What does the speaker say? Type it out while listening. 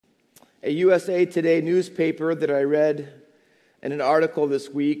A USA Today newspaper that I read in an article this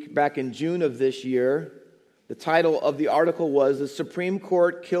week back in June of this year, the title of the article was, "The Supreme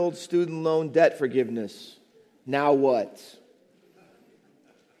Court Killed Student Loan Debt Forgiveness. Now what?"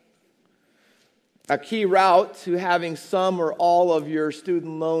 A key route to having some or all of your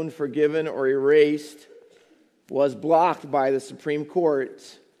student loan forgiven or erased was blocked by the Supreme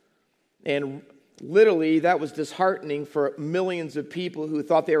Court. And literally, that was disheartening for millions of people who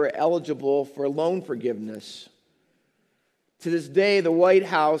thought they were eligible for loan forgiveness. To this day, the White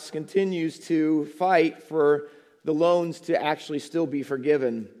House continues to fight for the loans to actually still be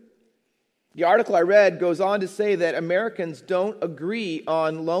forgiven. The article I read goes on to say that Americans don't agree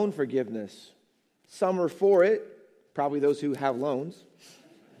on loan forgiveness. Some are for it, probably those who have loans.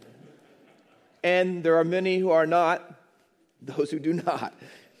 And there are many who are not, those who do not.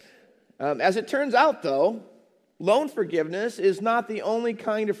 As it turns out, though, loan forgiveness is not the only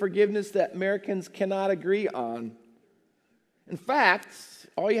kind of forgiveness that Americans cannot agree on. In fact,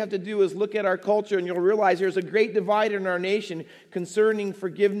 all you have to do is look at our culture and you'll realize there's a great divide in our nation concerning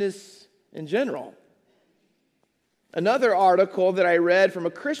forgiveness in general. Another article that I read from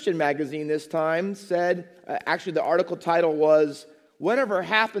a Christian magazine this time said, actually the article title was, "Whatever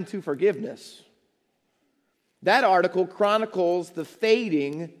Happened to Forgiveness?" That article chronicles the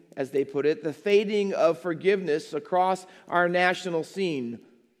fading, as they put it, the fading of forgiveness across our national scene.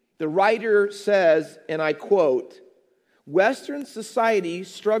 The writer says, and I quote, "Western society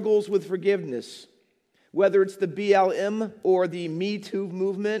struggles with forgiveness. Whether it's the BLM or the Me Too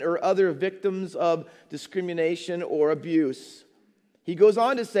movement or other victims of discrimination or abuse." He goes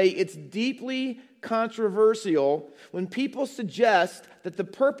on to say it's deeply controversial when people suggest that the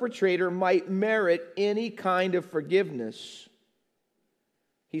perpetrator might merit any kind of forgiveness.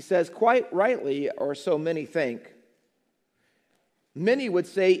 He says, quite rightly, or so many think, many would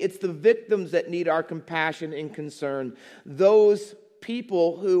say it's the victims that need our compassion and concern. Those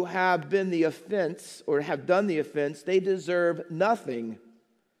people who have been the offense or have done the offense, they deserve nothing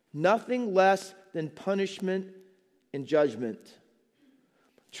less than punishment and judgment.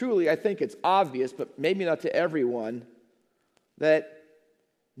 Truly, I think it's obvious, but maybe not to everyone, that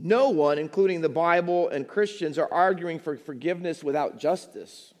no one, including the Bible and Christians, are arguing for forgiveness without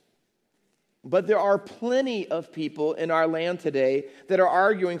justice. But there are plenty of people in our land today that are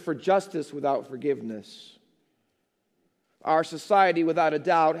arguing for justice without forgiveness. Our society, without a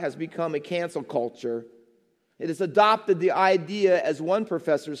doubt, has become a cancel culture. It has adopted the idea, as one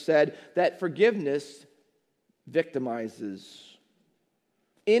professor said, that forgiveness victimizes.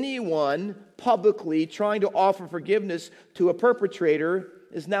 Anyone publicly trying to offer forgiveness to a perpetrator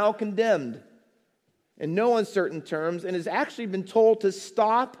is now condemned in no uncertain terms and has actually been told to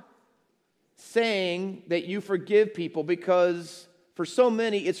stop saying that you forgive people because for so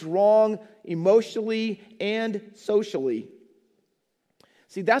many it's wrong emotionally and socially.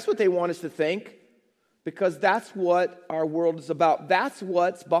 See, that's what they want us to think because that's what our world is about. That's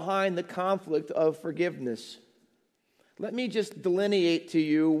what's behind the conflict of forgiveness. Let me just delineate to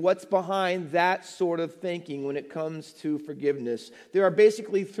you what's behind that sort of thinking when it comes to forgiveness. There are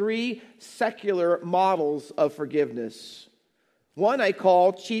basically three secular models of forgiveness. One I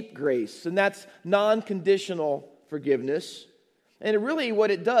call cheap grace, and that's non-conditional forgiveness. And really what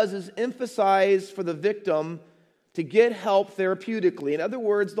it does is emphasize for the victim to get help therapeutically. In other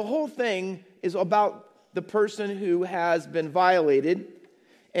words, the whole thing is about the person who has been violated,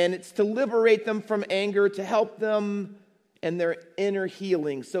 and it's to liberate them from anger, to help them and their inner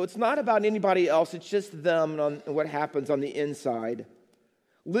healing. So it's not about anybody else, it's just them and what happens on the inside.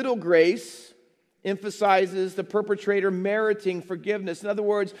 Little grace emphasizes the perpetrator meriting forgiveness. In other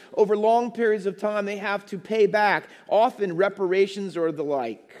words, over long periods of time, they have to pay back, often reparations or the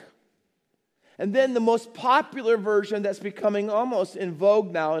like. And then the most popular version that's becoming almost in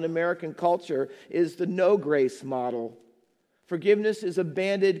vogue now in American culture is the no grace model. Forgiveness is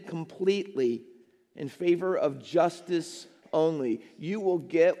abandoned completely in favor of justice only. You will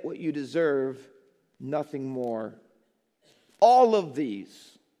get what you deserve, nothing more. All of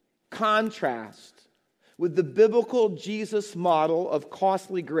these contrast with the biblical Jesus model of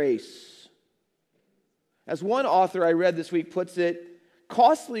costly grace. As one author I read this week puts it,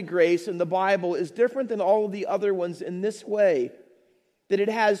 costly grace in the Bible is different than all of the other ones in this way, that it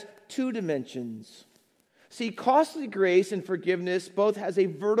has two dimensions. See, costly grace and forgiveness both has a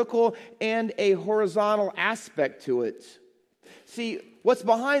vertical and a horizontal aspect to it. See, what's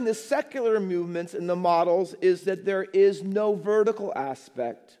behind the secular movements and the models is that there is no vertical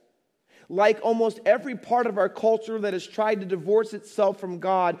aspect. Like almost every part of our culture that has tried to divorce itself from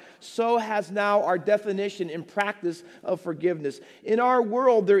God, so has now our definition and practice of forgiveness. In our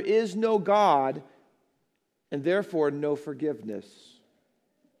world, there is no God, and therefore no forgiveness.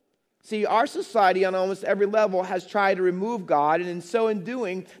 See, our society on almost every level has tried to remove God, and in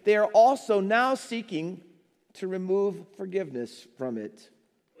doing, they are also now seeking to remove forgiveness from it.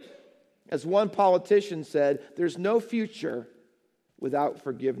 As one politician said, there's no future without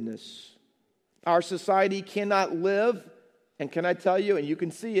forgiveness. Our society cannot live, and can I tell you, and you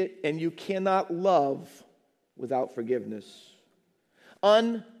can see it, and you cannot love without forgiveness.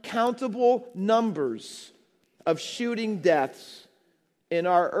 Uncountable numbers of shooting deaths in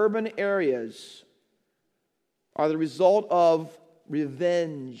our urban areas are the result of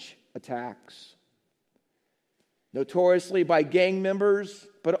revenge attacks, notoriously by gang members,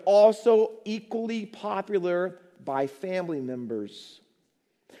 but also equally popular by family members.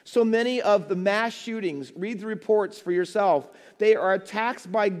 So many of the mass shootings, read the reports for yourself, they are attacks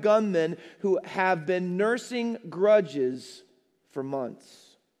by gunmen who have been nursing grudges for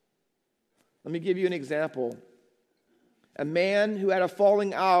months. Let me give you an example. A man who had a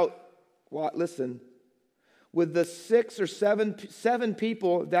falling out, with the seven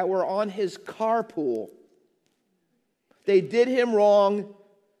people that were on his carpool. They did him wrong,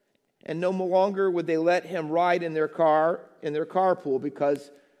 and no longer would they let him ride in their carpool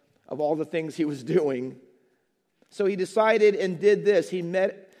because of all the things he was doing. So he decided and did this. He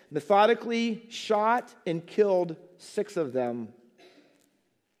methodically shot and killed 6 of them.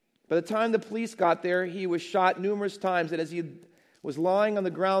 By the time the police got there, he was shot numerous times, and as he was lying on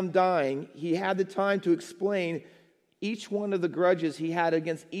the ground dying, he had the time to explain each one of the grudges he had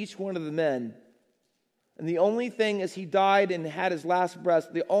against each one of the men. And the only thing, as he died and had his last breath,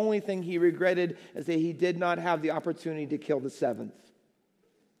 the only thing he regretted is that he did not have the opportunity to kill the 7th.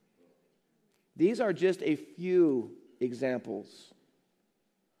 These are just a few examples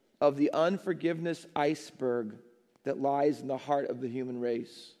of the unforgiveness iceberg that lies in the heart of the human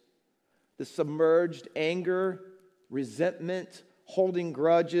race. The submerged anger, resentment, holding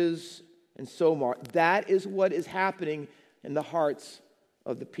grudges, and so on. That is what is happening in the hearts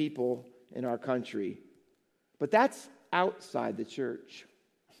of the people in our country. But that's outside the church.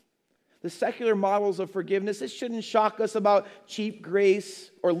 The secular models of forgiveness, it shouldn't shock us about cheap grace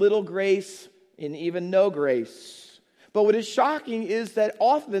or little grace and even no grace. But what is shocking is that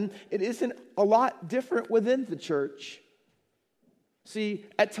often it isn't a lot different within the church. See,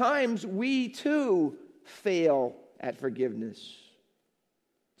 at times we too fail at forgiveness.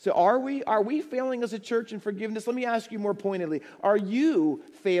 So are we failing as a church in forgiveness? Let me ask you more pointedly. Are you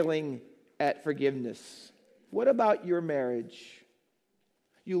failing at forgiveness? What about your marriage?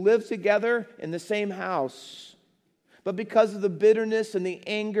 You live together in the same house, but because of the bitterness and the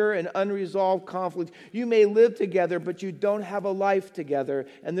anger and unresolved conflict, you may live together, but you don't have a life together.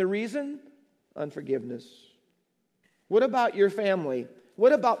 And the reason? Unforgiveness. What about your family?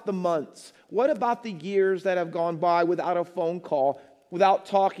 What about the months? What about the years that have gone by without a phone call, without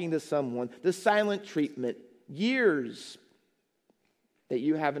talking to someone? The silent treatment. Years that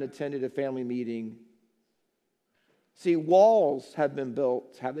you haven't attended a family meeting. See, walls have been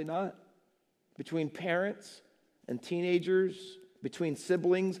built, have they not? Between parents and teenagers, between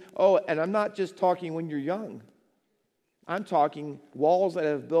siblings. Oh, and I'm not just talking when you're young. I'm talking walls that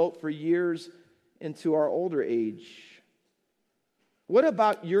have built for years into our older age. What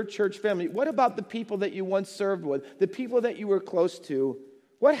about your church family? What about the people that you once served with, the people that you were close to?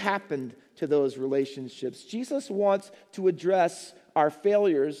 What happened to those relationships? Jesus wants to address our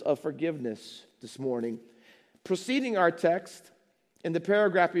failures of forgiveness this morning. Preceding our text, in the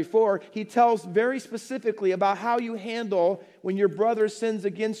paragraph before, he tells very specifically about how you handle when your brother sins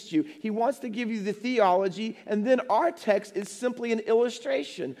against you. He wants to give you the theology, and then our text is simply an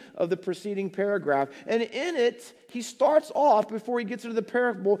illustration of the preceding paragraph. And in it, he starts off, before he gets into the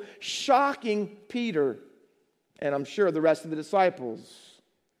parable, shocking Peter, and I'm sure the rest of the disciples.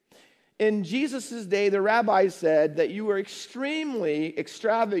 In Jesus' day, the rabbis said that you were extremely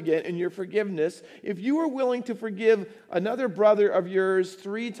extravagant in your forgiveness if you were willing to forgive another brother of yours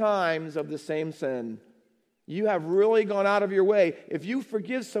 3 times of the same sin. You have really gone out of your way. If you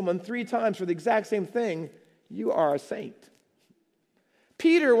forgive someone 3 times for the exact same thing, you are a saint.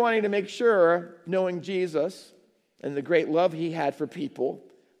 Peter, wanting to make sure, knowing Jesus and the great love he had for people,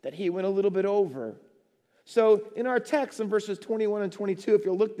 that he went a little bit over. So in our text in verses 21 and 22, if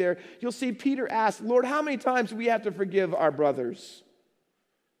you'll look there, you'll see Peter ask, Lord, how many times do we have to forgive our brothers?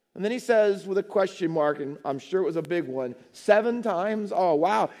 And then he says with a question mark, and I'm sure it was a big one, 7 times? Oh,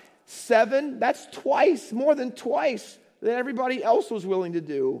 wow. 7? That's twice, more than twice that everybody else was willing to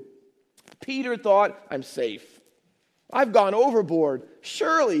do. Peter thought, I'm safe. I've gone overboard.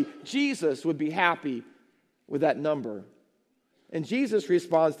 Surely Jesus would be happy with that number. And Jesus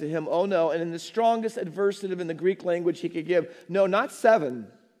responds to him, oh no, and in the strongest adversative in the Greek language he could give, no, not 7,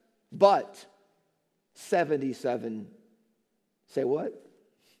 but 77. Say what?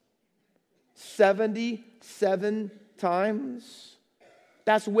 77 times?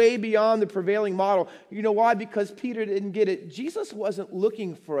 That's way beyond the prevailing model. You know why? Because Peter didn't get it. Jesus wasn't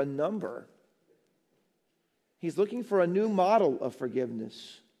looking for a number. He's looking for a new model of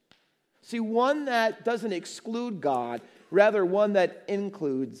forgiveness. See, one that doesn't exclude God, rather one that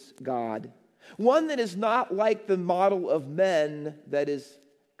includes God. One that is not like the model of men that is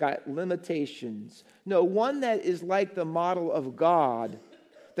got limitations. No, one that is like the model of God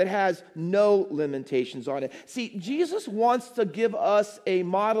that has no limitations on it. See, Jesus wants to give us a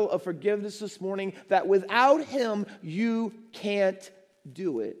model of forgiveness this morning that without him, you can't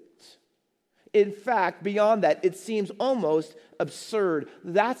do it. In fact, beyond that, it seems almost absurd.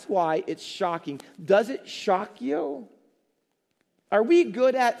 That's why it's shocking. Does it shock you? Are we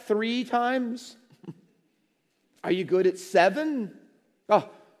good at 3 times? Are you good at 7? Oh,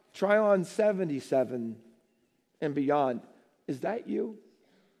 try on 77 and beyond. Is that you?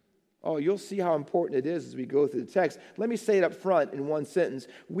 Oh, you'll see how important it is as we go through the text. Let me say it up front in one sentence.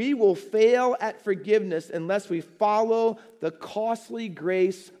 We will fail at forgiveness unless we follow the costly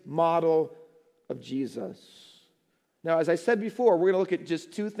grace model of Jesus. Now, as I said before, we're going to look at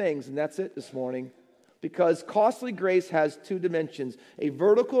just 2 things, and that's it this morning. Because costly grace has 2 dimensions, a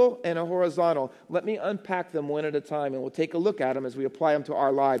vertical and a horizontal. Let me unpack them one at a time, and we'll take a look at them as we apply them to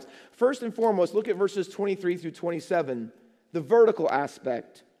our lives. First and foremost, look at verses 23 through 27, the vertical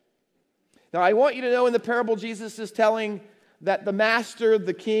aspect. Now, I want you to know in the parable, Jesus is telling that the master,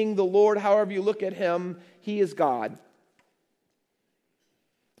 the king, the Lord, however you look at him, he is God.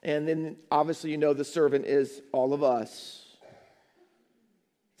 And then, obviously, you know the servant is all of us.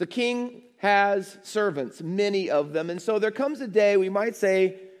 The king has servants, many of them. And so there comes a day, we might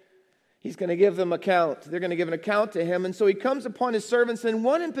say, he's going to give them account. They're going to give an account to him. And so he comes upon his servants, and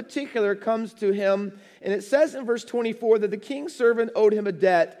one in particular comes to him. And it says in verse 24 that the king's servant owed him a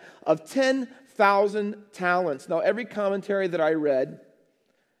debt of 10,000 talents. Now, every commentary that I read,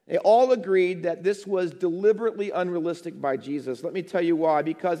 they all agreed that this was deliberately unrealistic by Jesus. Let me tell you why.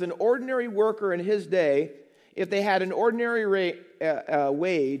 Because an ordinary worker in his day, if they had an ordinary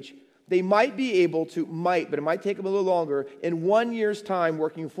wage, they might be able to, but it might take them a little longer. In 1 year's time,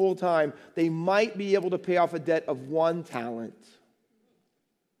 working full time, they might be able to pay off a debt of 1 talent.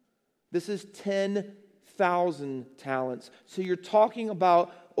 This is 10,000 talents. So you're talking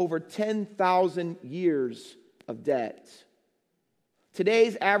about over 10,000 years of debt.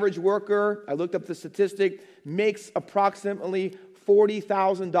 Today's average worker, I looked up the statistic, makes approximately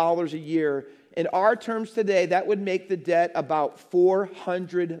 $40,000 a year. In our terms today, that would make the debt about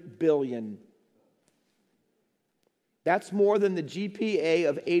 $400 billion. That's more than the GPA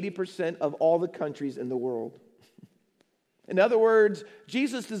of 80% of all the countries in the world. In other words,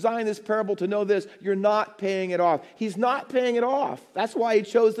 Jesus designed this parable to know this: you're not paying it off. He's not paying it off. That's why he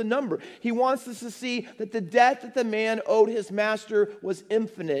chose the number. He wants us to see that the debt that the man owed his master was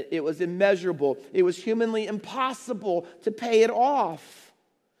infinite. It was immeasurable. It was humanly impossible to pay it off.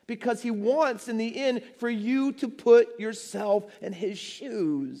 Because he wants, in the end, for you to put yourself in his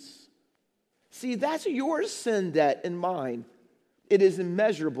shoes. See, that's your sin debt and mine. It is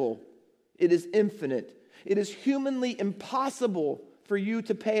immeasurable. It is infinite. It is humanly impossible for you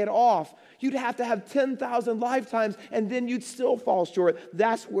to pay it off. You'd have to have 10,000 lifetimes, and then you'd still fall short.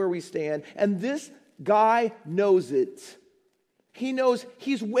 That's where we stand. And this guy knows it. He knows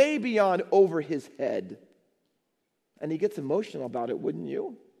he's way beyond over his head. And he gets emotional about it, wouldn't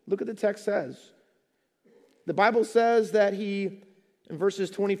you? Look what the text says. The Bible says that he, in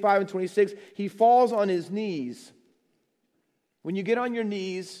verses 25 and 26, he falls on his knees. When you get on your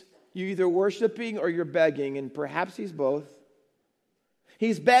knees, you're either worshiping or you're begging, and perhaps he's both.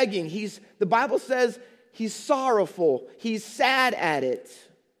 He's begging. The Bible says he's sorrowful. He's sad at it.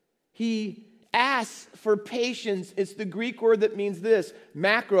 He asks for patience. It's the Greek word that means this,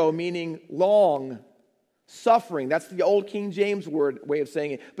 macro, meaning long. Suffering, that's the old King James way of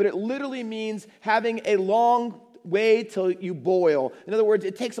saying it. But it literally means having a long way till you boil. In other words,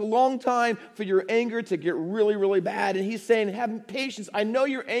 it takes a long time for your anger to get really, really bad. And he's saying, have patience. I know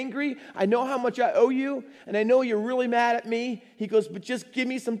you're angry. I know how much I owe you. And I know you're really mad at me. He goes, but just give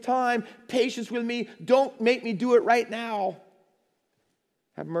me some time. Patience with me. Don't make me do it right now.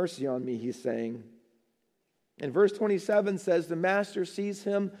 Have mercy on me, he's saying. And verse 27 says, the master sees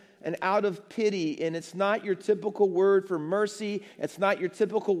him, and out of pity, and it's not your typical word for mercy, it's not your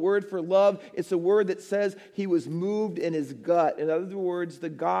typical word for love, it's a word that says he was moved in his gut. In other words, the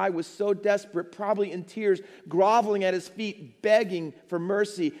guy was so desperate, probably in tears, groveling at his feet, begging for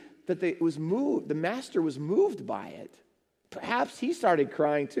mercy, that the master was moved by it. Perhaps he started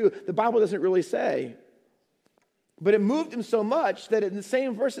crying too. The Bible doesn't really say. But it moved him so much that in the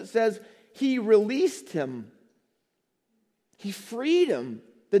same verse it says, he released him. He freed him.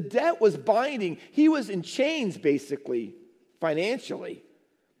 The debt was binding. He was in chains, basically, financially.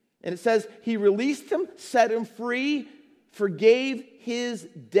 And it says he released him, set him free, forgave his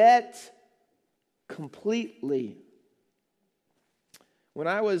debt completely. When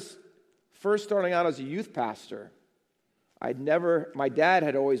I was first starting out as a youth pastor, my dad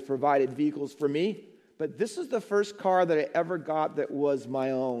had always provided vehicles for me, but this is the first car that I ever got that was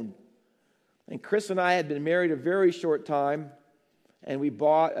my own. And Chris and I had been married a very short time, and we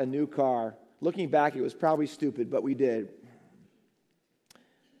bought a new car. Looking back, it was probably stupid, but we did.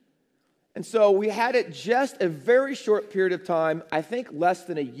 And so we had it just a very short period of time, I think less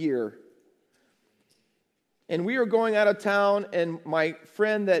than a year. And we were going out of town, and my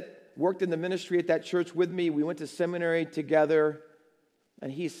friend that worked in the ministry at that church with me, we went to seminary together,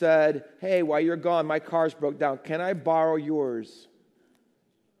 and he said, hey, while you're gone, my car's broke down. Can I borrow yours?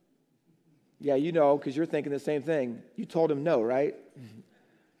 Yeah, you know, because you're thinking the same thing. You told him no, right?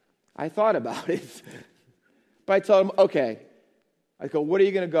 I thought about it. But I told him, okay. I go, what are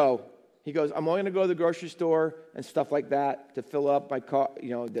you going to go? He goes, I'm only going to go to the grocery store and stuff like that to fill up my car,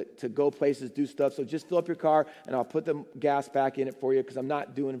 to go places, do stuff. So just fill up your car, and I'll put the gas back in it for you because I'm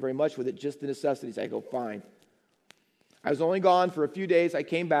not doing very much with it, just the necessities. I go, fine. I was only gone for a few days. I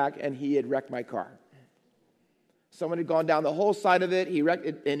came back, and he had wrecked my car. Someone had gone down the whole side of it. He wrecked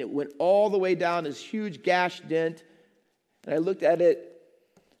it, and it went all the way down, this huge gash dent. And I looked at it,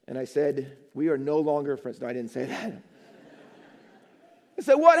 and I said, we are no longer friends. No, I didn't say that. I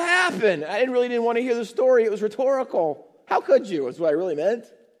said, what happened? I didn't want to hear the story. It was rhetorical. How could you? That's what I really meant.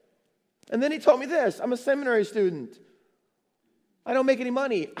 And then he told me this. I'm a seminary student. I don't make any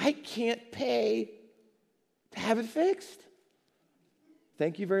money. I can't pay to have it fixed.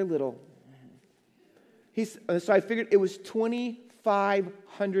 Thank you very little. So I figured it was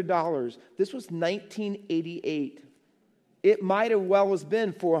 $2,500. This was 1988. It might have well has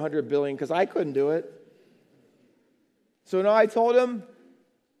been $400 billion because I couldn't do it. So now I told him,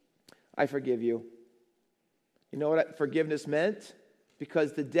 I forgive you. You know what forgiveness meant?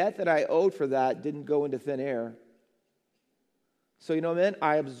 Because the debt that I owed for that didn't go into thin air. So you know what it meant?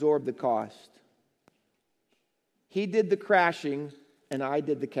 I absorbed the cost. He did the crashing, and I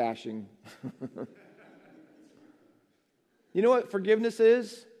did the cashing. You know what forgiveness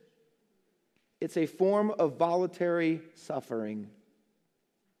is? It's a form of voluntary suffering.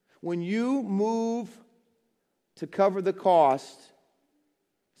 When you move to cover the cost,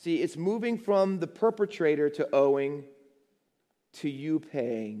 see, it's moving from the perpetrator to owing to you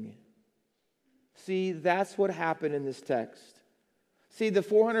paying. See, that's what happened in this text. See, the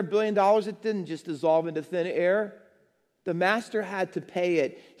 $400 billion, it didn't just dissolve into thin air. The master had to pay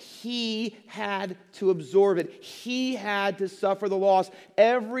it. He had to absorb it. He had to suffer the loss.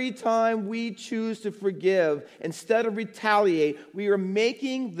 Every time we choose to forgive, instead of retaliate, we are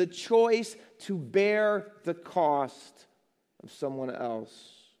making the choice to bear the cost of someone else.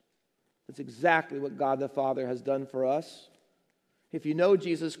 That's exactly what God the Father has done for us. If you know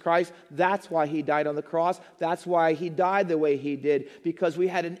Jesus Christ, that's why he died on the cross. That's why he died the way he did, because we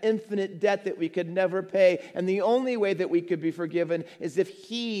had an infinite debt that we could never pay. And the only way that we could be forgiven is if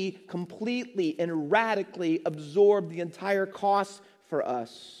he completely and radically absorbed the entire cost for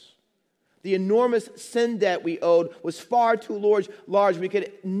us. The enormous sin debt we owed was far too large. We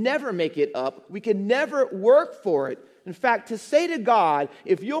could never make it up. We could never work for it. In fact, to say to God,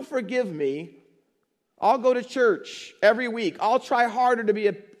 if you'll forgive me, I'll go to church every week. I'll try harder to be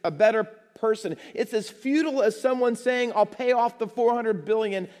a better person. It's as futile as someone saying, I'll pay off the $400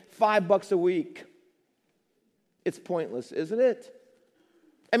 billion $5 a week. It's pointless, isn't it?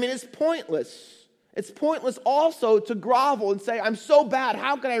 I mean, it's pointless. It's pointless also to grovel and say, I'm so bad.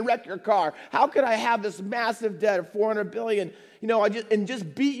 How can I wreck your car? How could I have this massive debt of $400 billion? And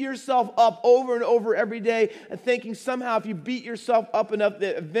just beat yourself up over and over every day and thinking somehow if you beat yourself up enough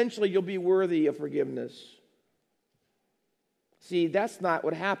that eventually you'll be worthy of forgiveness. See, that's not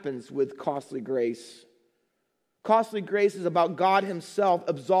what happens with costly grace. Costly grace is about God himself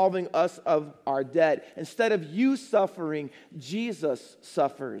absolving us of our debt. Instead of you suffering, Jesus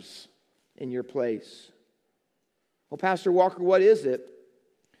suffers in your place. Well, Pastor Walker, what is it?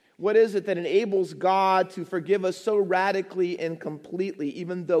 What is it that enables God to forgive us so radically and completely,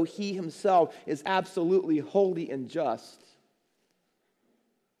 even though he himself is absolutely holy and just?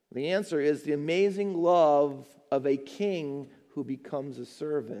 The answer is the amazing love of a king who becomes a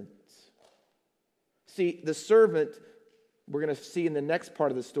servant. See, the servant, we're going to see in the next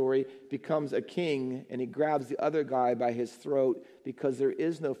part of the story, becomes a king, and he grabs the other guy by his throat because there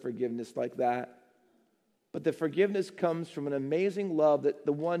is no forgiveness like that. But the forgiveness comes from an amazing love that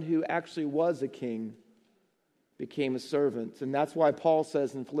the one who actually was a king became a servant. And that's why Paul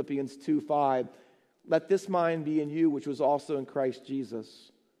says in Philippians 2:5, "Let this mind be in you, which was also in Christ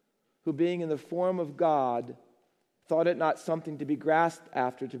Jesus, who being in the form of God, thought it not something to be grasped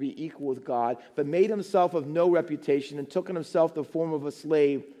after, to be equal with God, but made himself of no reputation, and took on himself the form of a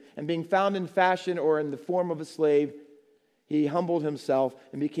slave, and being found in fashion or in the form of a slave, he humbled himself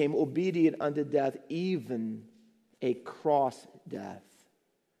and became obedient unto death, even a cross death."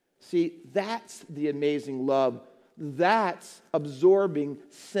 See, that's the amazing love. That's absorbing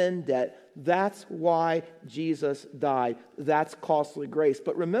sin debt. That's why Jesus died. That's costly grace.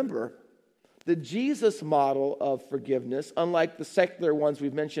 But remember, the Jesus model of forgiveness, unlike the secular ones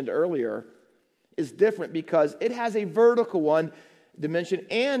we've mentioned earlier, is different because it has a vertical dimension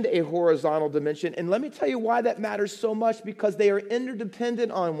and a horizontal dimension. And let me tell you why that matters so much, because they are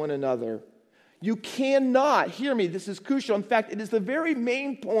interdependent on one another. You cannot, hear me, this is crucial. In fact, it is the very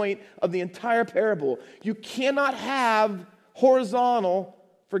main point of the entire parable. You cannot have horizontal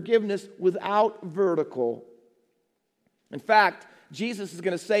forgiveness without vertical. In fact, Jesus is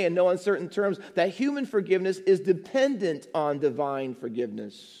going to say in no uncertain terms that human forgiveness is dependent on divine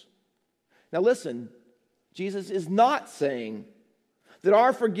forgiveness. Now listen, Jesus is not saying that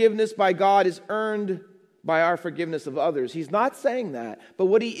our forgiveness by God is earned by our forgiveness of others. He's not saying that. But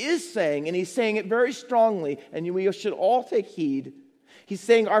what he is saying, and he's saying it very strongly, and we should all take heed, he's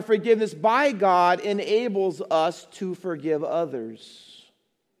saying our forgiveness by God enables us to forgive others.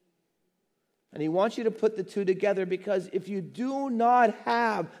 And he wants you to put the two together, because if you do not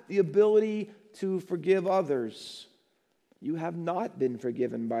have the ability to forgive others, you have not been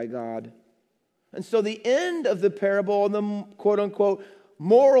forgiven by God. And so the end of the parable, and the quote-unquote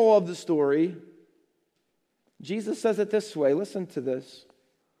moral of the story, Jesus says it this way. Listen to this.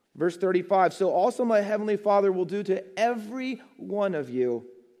 Verse 35, "So also my heavenly Father will do to every one of you,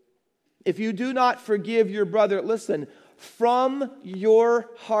 if you do not forgive your brother," listen, "from your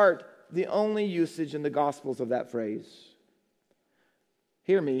heart." The only usage in the Gospels of that phrase.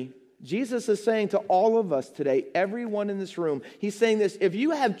 Hear me. Jesus is saying to all of us today, everyone in this room, he's saying this: if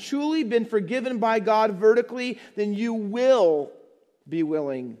you have truly been forgiven by God vertically, then you will be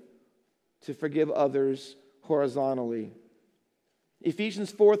willing to forgive others horizontally.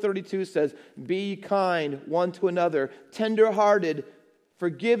 Ephesians 4:32 says, "Be kind one to another, tender-hearted,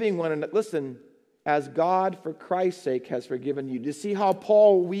 forgiving one another." Listen, as God, for Christ's sake, has forgiven you. Do you see how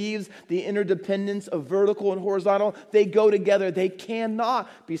Paul weaves the interdependence of vertical and horizontal? They go together. They cannot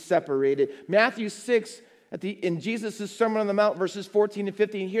be separated. Matthew 6, in Jesus' Sermon on the Mount, verses 14 and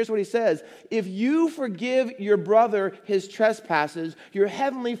 15, here's what he says: "If you forgive your brother his trespasses, your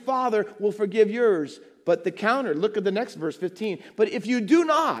heavenly Father will forgive yours." But the counter, look at the next verse, 15. "But if you do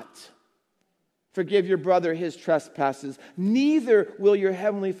not forgive your brother his trespasses, neither will your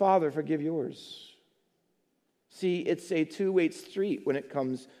heavenly Father forgive yours." See, it's a two-way street when it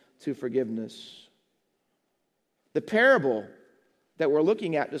comes to forgiveness. The parable that we're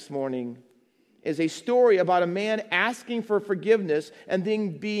looking at this morning is a story about a man asking for forgiveness and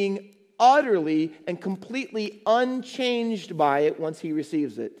then being utterly and completely unchanged by it once he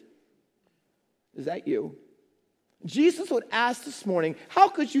receives it. Is that you? Jesus would ask this morning, how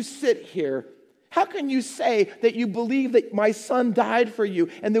could you sit here? How can you say that you believe that my son died for you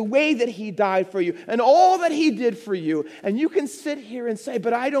and the way that he died for you and all that he did for you, and you can sit here and say,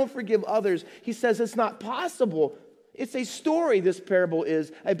 but I don't forgive others? He says it's not possible. It's a story, this parable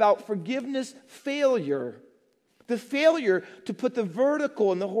is, about forgiveness failure. The failure to put the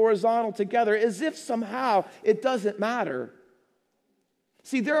vertical and the horizontal together as if somehow it doesn't matter.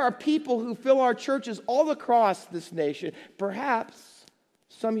 See, there are people who fill our churches all across this nation, perhaps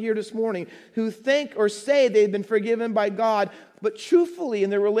some here this morning, who think or say they've been forgiven by God, but truthfully in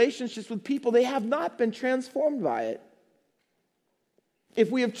their relationships with people, they have not been transformed by it.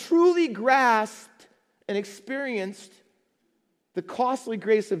 If we have truly grasped and experienced the costly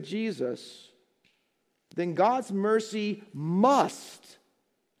grace of Jesus, then God's mercy must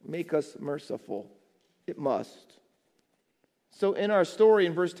make us merciful. It must. So in our story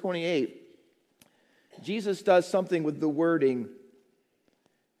in verse 28, Jesus does something with the wording.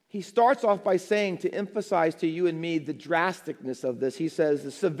 he starts off by saying, to emphasize to you and me the drasticness of this, he says the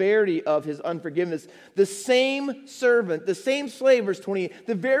severity of his unforgiveness. The same servant, the same slave, verse 28,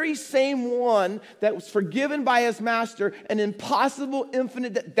 the very same one that was forgiven by his master, an impossible,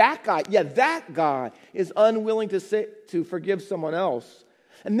 infinite, that guy is unwilling to forgive someone else.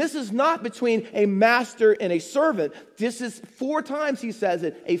 And this is not between a master and a servant. This is 4 times he says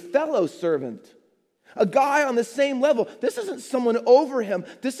it, a fellow servant. A guy on the same level. This isn't someone over him.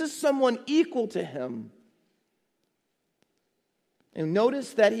 This is someone equal to him. And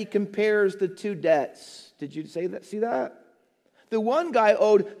notice that he compares the 2 debts. Did you see that? The one guy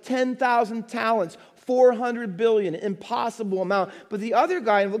owed 10,000 talents, 400 billion, impossible amount. But the other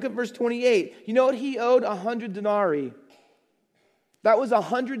guy, and look at verse 28, you know what he owed? 100 denarii. That was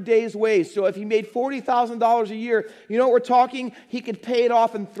 100 days' wage. So if he made $40,000 a year, you know what we're talking? He could pay it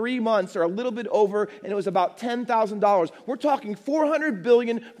off in 3 months or a little bit over, and it was about $10,000. We're talking $400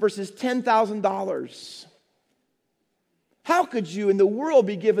 billion versus $10,000. How could you in the world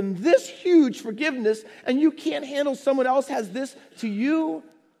be given this huge forgiveness and you can't handle someone else has this to you?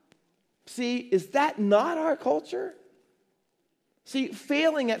 See, is that not our culture? See,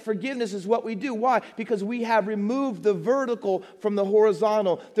 failing at forgiveness is what we do. Why? Because we have removed the vertical from the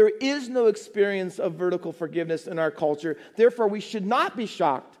horizontal. There is no experience of vertical forgiveness in our culture. Therefore, we should not be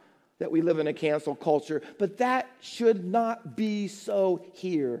shocked that we live in a cancel culture. But that should not be so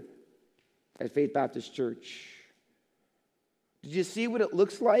here at Faith Baptist Church. Did you see what it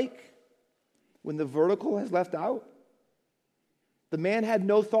looks like when the vertical is left out? The man had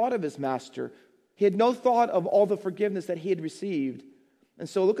no thought of his master. He had no thought of all the forgiveness that he had received. And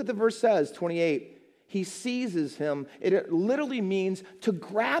so look at the verse says, 28. He seizes him. It literally means to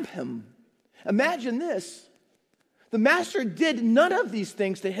grab him. Imagine this. The master did none of these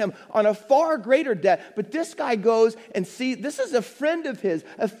things to him on a far greater debt. But this guy goes and this is a friend of his,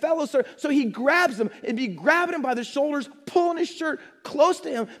 a fellow servant. So he grabs him and be grabbing him by the shoulders, pulling his shirt close to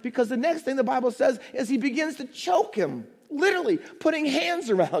him. Because the next thing the Bible says is he begins to choke him. Literally putting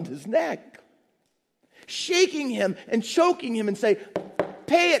hands around his neck. Shaking him and choking him and say,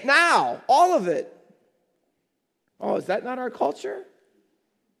 pay it now, all of it. Oh, is that not our culture?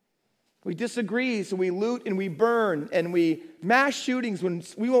 We disagree, so we loot and we burn and we mass shootings when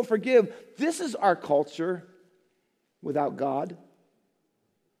we won't forgive. This is our culture without God.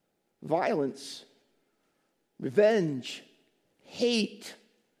 Violence, revenge, hate.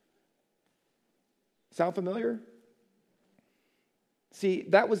 Sound familiar? See,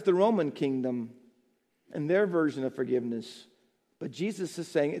 that was the Roman kingdom and their version of forgiveness. But Jesus is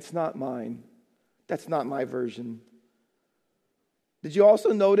saying, it's not mine. That's not my version. Did you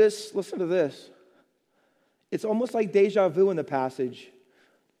also notice, listen to this. It's almost like deja vu in the passage.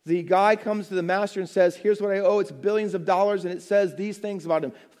 The guy comes to the master and says, here's what I owe. It's billions of dollars. And it says these things about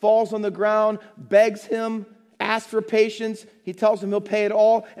him. Falls on the ground, begs him, asks for patience. He tells him he'll pay it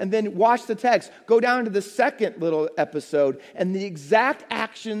all. And then watch the text. Go down to the second little episode. And the exact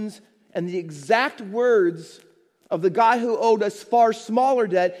actions and the exact words of the guy who owed a far smaller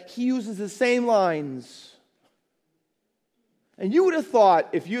debt, he uses the same lines. And you would have thought,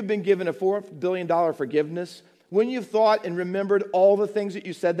 if you had been given a $4 billion forgiveness, wouldn't you have thought and remembered all the things that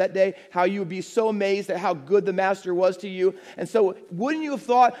you said that day, how you would be so amazed at how good the master was to you? And so wouldn't you have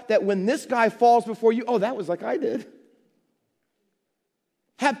thought that when this guy falls before you, oh, that was like I did.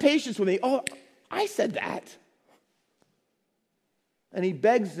 Have patience with me. Oh, I said that. And he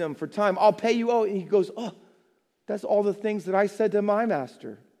begs them for time. I'll pay you. Oh, and he goes, oh, that's all the things that I said to my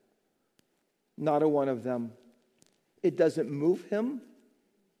master. Not a one of them. It doesn't move him.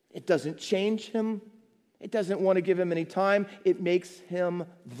 It doesn't change him. It doesn't want to give him any time. It makes him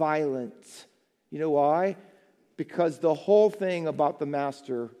violent. You know why? Because the whole thing about the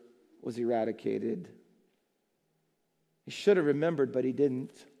master was eradicated. He should have remembered, but he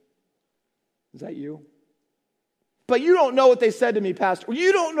didn't. Is that you? But you don't know what they said to me, Pastor.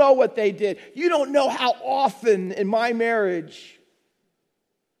 You don't know what they did. You don't know how often in my marriage.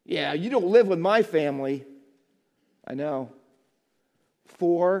 Yeah, you don't live with my family. I know.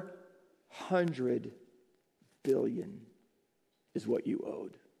 400 billion is what you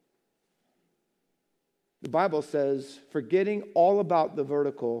owed. The Bible says, forgetting all about the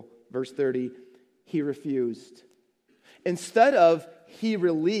vertical, verse 30, he refused. Instead of he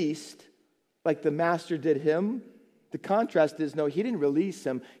released, like the master did him, the contrast is, no, he didn't release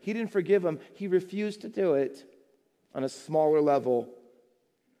him. He didn't forgive him. He refused to do it on a smaller level.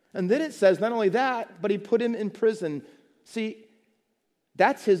 And then it says, not only that, but he put him in prison. See,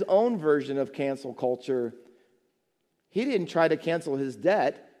 that's his own version of cancel culture. He didn't try to cancel his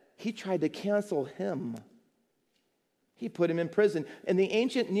debt. He tried to cancel him. He put him in prison. In the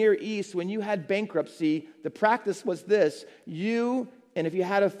ancient Near East, when you had bankruptcy, the practice was this. You, and if you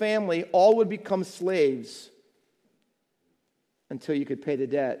had a family, all would become slaves until you could pay the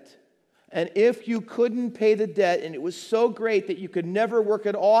debt. And if you couldn't pay the debt, and it was so great that you could never work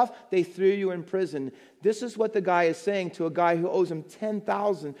it off, they threw you in prison. This is what the guy is saying to a guy who owes him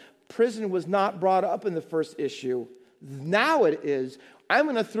 $10,000. Prison was not brought up in the first issue. Now it is. I'm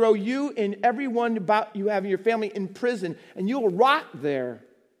going to throw you and everyone about you have in your family in prison, and you'll rot there.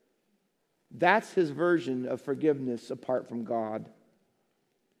 That's his version of forgiveness apart from God.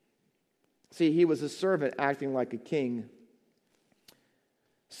 See, he was a servant acting like a king.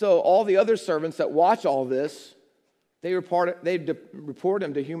 So all the other servants that watch all this, they report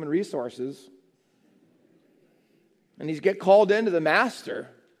him to human resources. And he's get called into the master.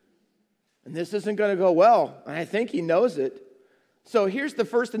 And this isn't going to go well. And I think he knows it. So here's the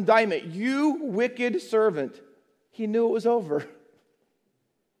first indictment. You wicked servant. He knew it was over.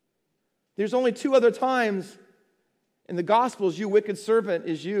 There's only 2 other times in the Gospels you wicked servant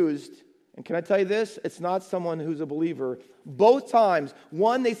is used. And can I tell you this? It's not someone who's a believer. Both times,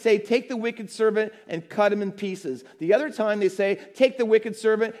 one, they say, take the wicked servant and cut him in pieces. The other time, they say, take the wicked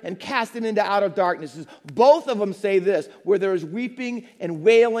servant and cast him into outer darknesses. Both of them say this, where there is weeping and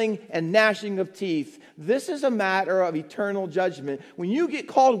wailing and gnashing of teeth. This is a matter of eternal judgment. When you get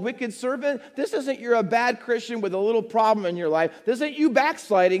called wicked servant, this isn't you're a bad Christian with a little problem in your life. This isn't you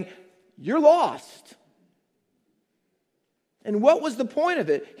backsliding. You're lost. And what was the point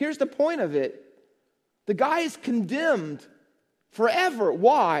of it? Here's the point of it. The guy is condemned forever.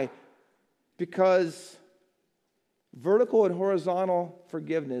 Why? Because vertical and horizontal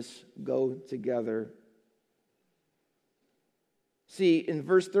forgiveness go together. See, in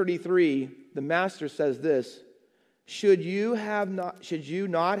verse 33, the master says this, should you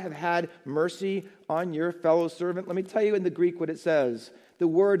not have had mercy on your fellow servant? Let me tell you in the Greek what it says. The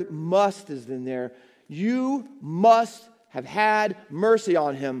word must is in there. You must have had mercy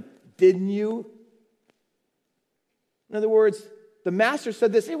on him, didn't you? In other words, the master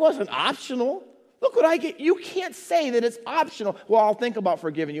said this, it wasn't optional. Look what I get. You can't say that it's optional. Well, I'll think about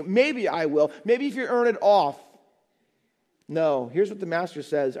forgiving you. Maybe I will. Maybe if you earn it off. No, here's what the master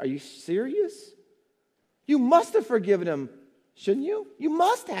says. Are you serious? You must have forgiven him, shouldn't you? You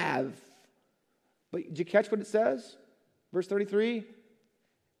must have. But did you catch what it says? Verse 33,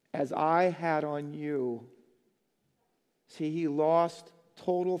 as I had on you. See, he lost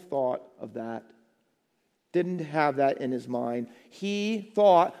total thought of that. Didn't have that in his mind. He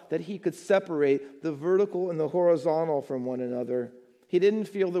thought that he could separate the vertical and the horizontal from one another. He didn't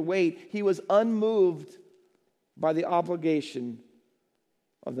feel the weight. He was unmoved by the obligation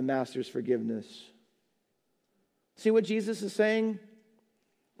of the master's forgiveness. See what Jesus is saying?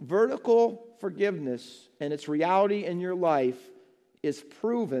 Vertical forgiveness and its reality in your life is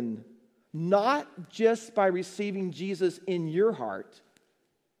proven not just by receiving Jesus in your heart,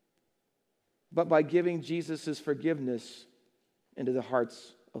 but by giving Jesus' forgiveness into the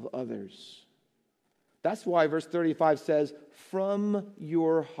hearts of others. That's why verse 35 says, from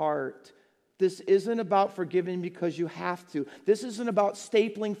your heart. This isn't about forgiving because you have to. This isn't about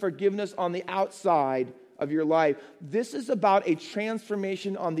stapling forgiveness on the outside of your life. This is about a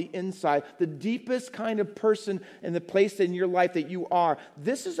transformation on the inside, the deepest kind of person and the place in your life that you are.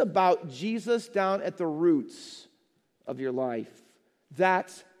 This is about Jesus down at the roots of your life.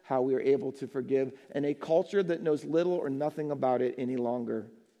 That's how we are able to forgive in a culture that knows little or nothing about it any longer.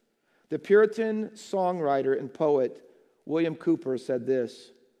 The Puritan songwriter and poet William Cowper said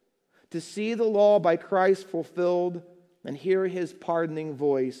this, to see the law by Christ fulfilled and hear his pardoning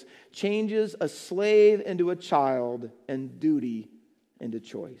voice changes a slave into a child and duty into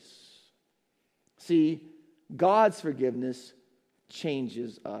choice. See, God's forgiveness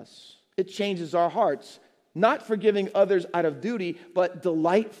changes us. It changes our hearts. Not forgiving others out of duty, but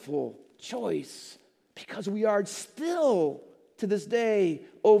delightful choice. Because we are still, to this day,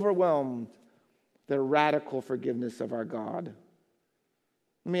 overwhelmed the radical forgiveness of our God.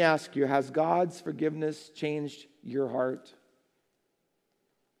 Let me ask you, has God's forgiveness changed your heart?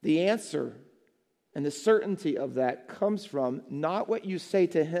 The answer and the certainty of that comes from not what you say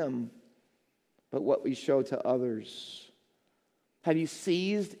to him, but what we show to others. Have you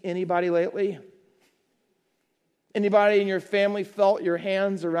seized anybody lately? Anybody in your family felt your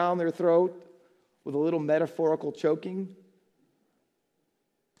hands around their throat with a little metaphorical choking?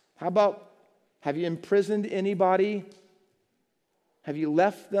 How about, have you imprisoned anybody? Have you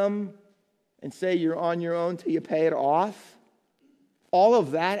left them and say you're on your own till you pay it off? All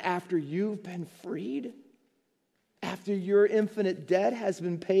of that after you've been freed? After your infinite debt has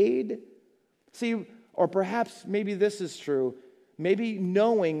been paid? See, Or perhaps maybe this is true. Maybe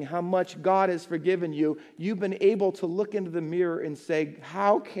knowing how much God has forgiven you, you've been able to look into the mirror and say,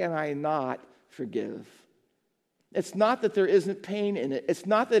 how can I not forgive? It's not that there isn't pain in it. It's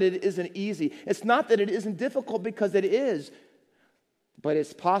not that it isn't easy. It's not that it isn't difficult, because it is. But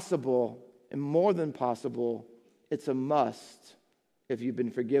it's possible, and more than possible, it's a must if you've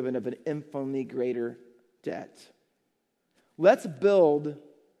been forgiven of an infinitely greater debt. Let's build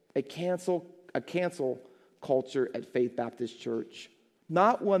a cancel culture at Faith Baptist Church.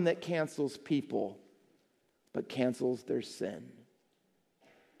 Not one that cancels people, but cancels their sin.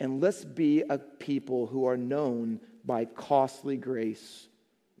 And let's be a people who are known by costly grace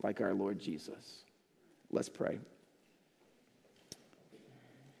like our Lord Jesus. Let's pray.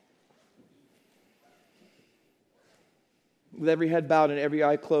 With every head bowed and every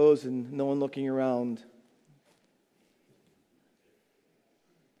eye closed and no one looking around,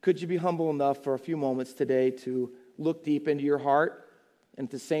 could you be humble enough for a few moments today to look deep into your heart, and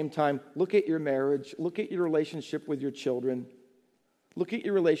at the same time, look at your marriage, look at your relationship with your children, look at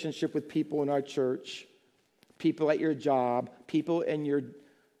your relationship with people in our church, people at your job, people in your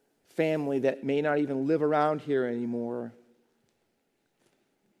family that may not even live around here anymore.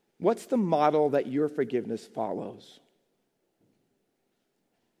 What's the model that your forgiveness follows?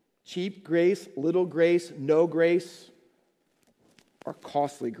 Cheap grace, little grace, no grace, or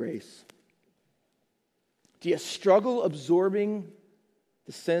costly grace? Do you struggle absorbing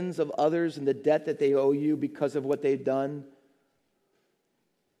the sins of others and the debt that they owe you because of what they've done?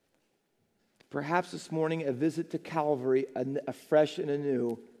 Perhaps this morning a visit to Calvary, afresh and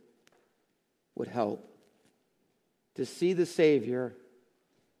anew, would help. To see the Savior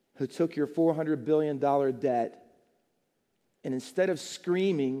who took your $400 billion debt, and instead of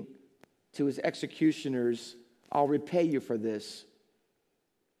screaming to his executioners, "I'll repay you for this,"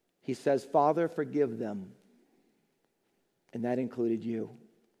 he says, "Father, forgive them." And that included you.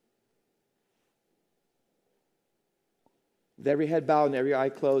 With every head bowed and every eye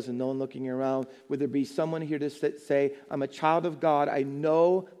closed and no one looking around, would there be someone here to say, "I'm a child of God. I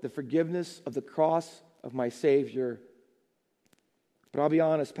know the forgiveness of the cross of my Savior. But I'll be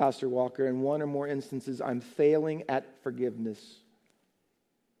honest, Pastor Walker, in one or more instances, I'm failing at forgiveness.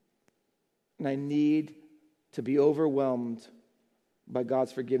 And I need to be overwhelmed by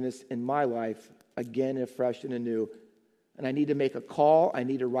God's forgiveness in my life, again, afresh and anew. And I need to make a call. I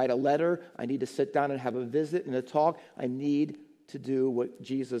need to write a letter. I need to sit down and have a visit and a talk. I need to do what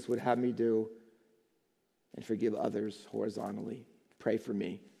Jesus would have me do and forgive others horizontally. Pray for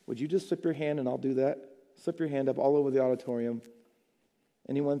me." Would you just slip your hand, and I'll do that? Slip your hand up all over the auditorium.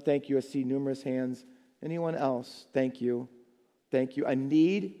 Anyone? Thank you. I see numerous hands. Anyone else? Thank you. Thank you.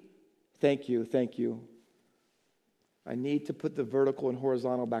 Thank you. Thank you. I need to put the vertical and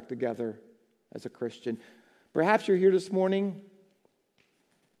horizontal back together as a Christian. Perhaps you're here this morning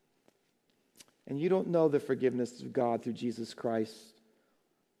and you don't know the forgiveness of God through Jesus Christ.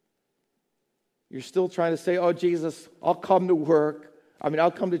 You're still trying to say, "Oh, Jesus, I'll come to work.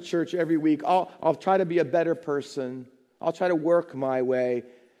 I'll come to church every week. I'll try to be a better person. I'll try to work my way."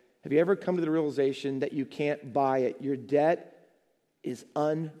 Have you ever come to the realization that you can't buy it? Your debt is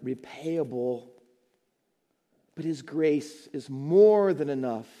unrepayable, but His grace is more than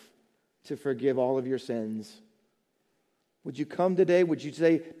enough to forgive all of your sins. Would you come today? Would you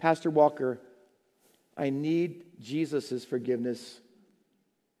say, "Pastor Walker, I need Jesus' forgiveness,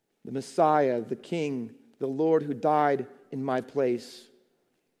 the Messiah, the King, the Lord who died in my place.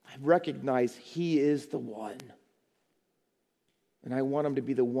 I recognize He is the one. And I want Him to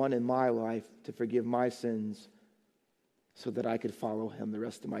be the one in my life to forgive my sins so that I could follow Him the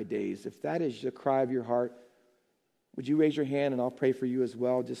rest of my days." If that is the cry of your heart, would you raise your hand and I'll pray for you as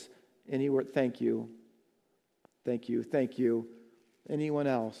well? Just anywhere. Thank you. Thank you. Thank you. Anyone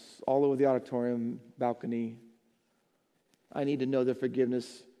else? All over the auditorium, balcony. I need to know the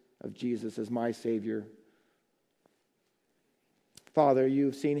forgiveness of Jesus as my Savior. Father,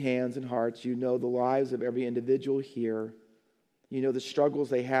 you've seen hands and hearts. You know the lives of every individual here. You know the struggles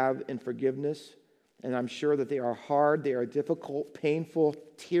they have in forgiveness. And I'm sure that they are hard, they are difficult, painful,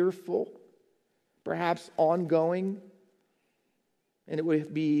 tearful, perhaps ongoing. And it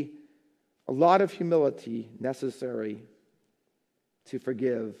would be a lot of humility necessary to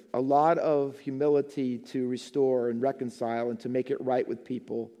forgive, a lot of humility to restore and reconcile and to make it right with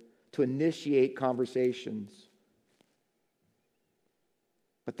people, to initiate conversations.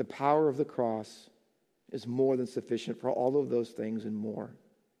 But the power of the cross is more than sufficient for all of those things and more.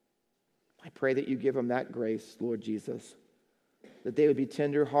 I pray that you give them that grace, Lord Jesus, that they would be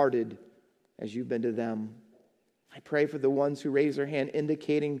tender-hearted as you've been to them. I pray for the ones who raise their hand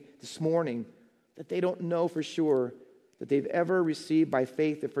indicating this morning that they don't know for sure that they've ever received by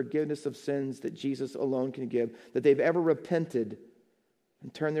faith the forgiveness of sins that Jesus alone can give, that they've ever repented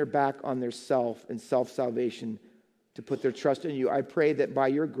and turned their back on their self and self-salvation to put their trust in you. I pray that by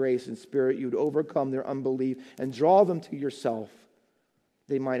your grace and Spirit, you'd overcome their unbelief and draw them to yourself.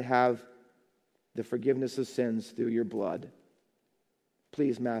 They might have the forgiveness of sins through your blood.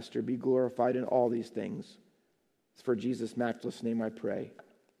 Please, Master, be glorified in all these things. It's for Jesus' matchless name I pray.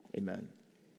 Amen.